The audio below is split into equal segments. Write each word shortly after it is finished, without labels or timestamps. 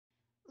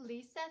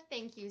Lisa,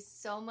 thank you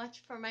so much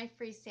for my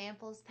free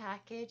samples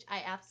package.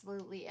 I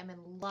absolutely am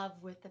in love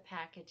with the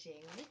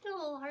packaging. Look at the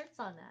little hearts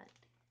on that.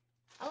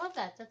 I love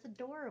that. That's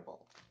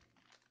adorable.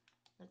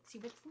 Let's see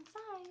what's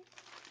inside.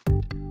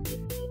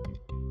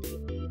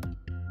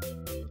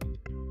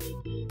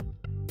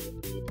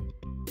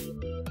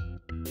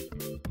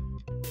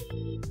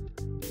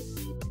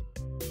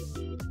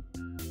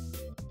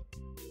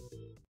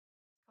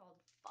 It's called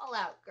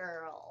Fallout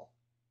Girl.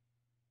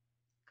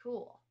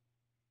 Cool.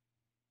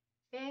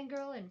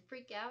 Fangirl and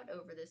freak out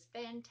over this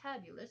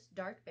fantabulous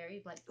dark berry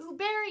blend. Ooh,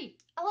 berry!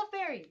 I love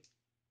berry!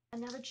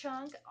 Another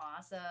chunk.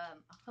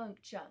 Awesome. A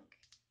hunk chunk.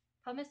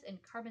 Pumice and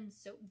carbon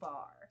soap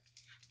bar.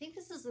 I think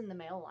this is in the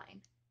mail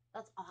line.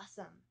 That's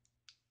awesome.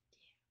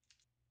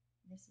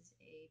 Yeah. This is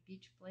a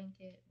beach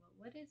blanket. Well,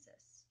 what is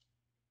this?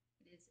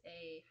 It is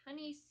a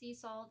honey sea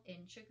salt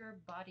and sugar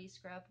body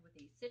scrub with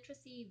a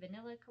citrusy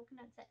vanilla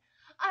coconut scent.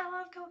 I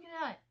love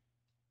coconut!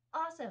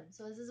 Awesome.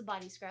 So this is a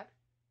body scrub.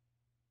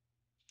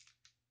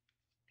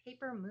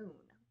 Paper Moon.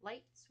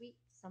 Light, sweet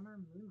summer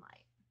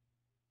moonlight.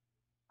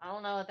 I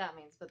don't know what that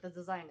means, but the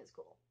design is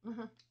cool.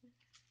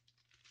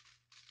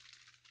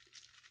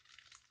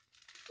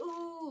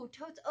 Ooh,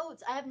 Totes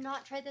Oats. I have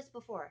not tried this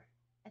before.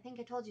 I think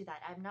I told you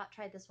that. I have not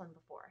tried this one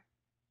before.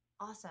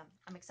 Awesome.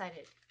 I'm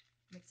excited.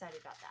 I'm excited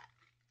about that.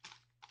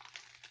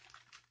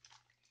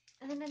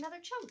 And then another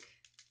chunk.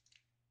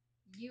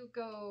 You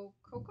Go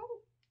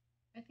Cocoa?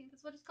 I think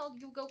that's what it's called.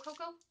 You Go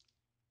Cocoa?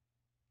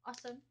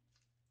 Awesome.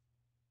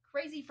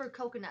 Crazy for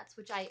coconuts,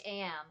 which I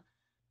am.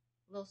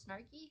 A little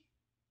snarky.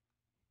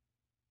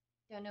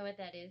 Don't know what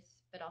that is,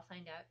 but I'll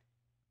find out.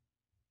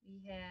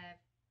 We have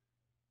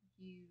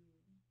you.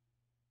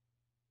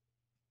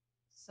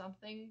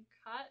 Something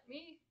caught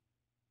me?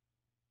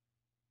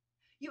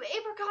 You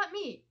apricot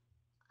me!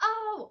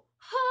 Oh!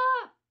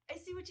 Ha! I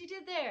see what you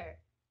did there.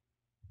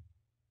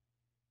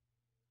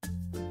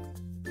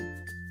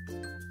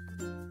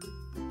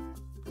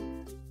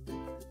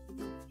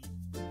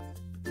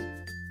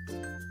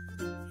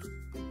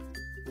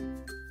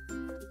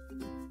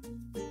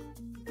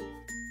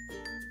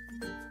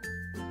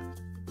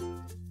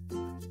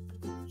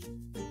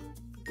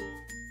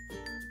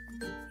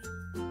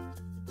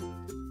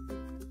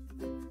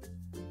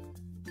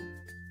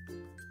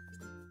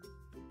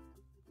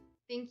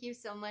 Thank you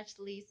so much,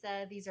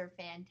 Lisa. These are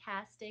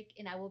fantastic,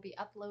 and I will be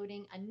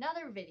uploading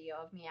another video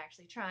of me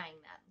actually trying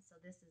them. So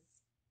this is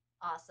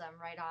awesome.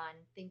 Right on.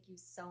 Thank you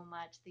so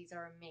much. These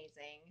are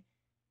amazing.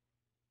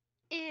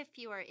 If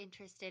you are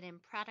interested in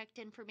product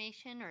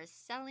information or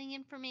selling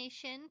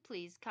information,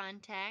 please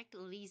contact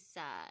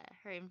Lisa.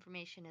 Her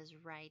information is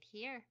right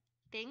here.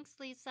 Thanks,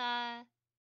 Lisa.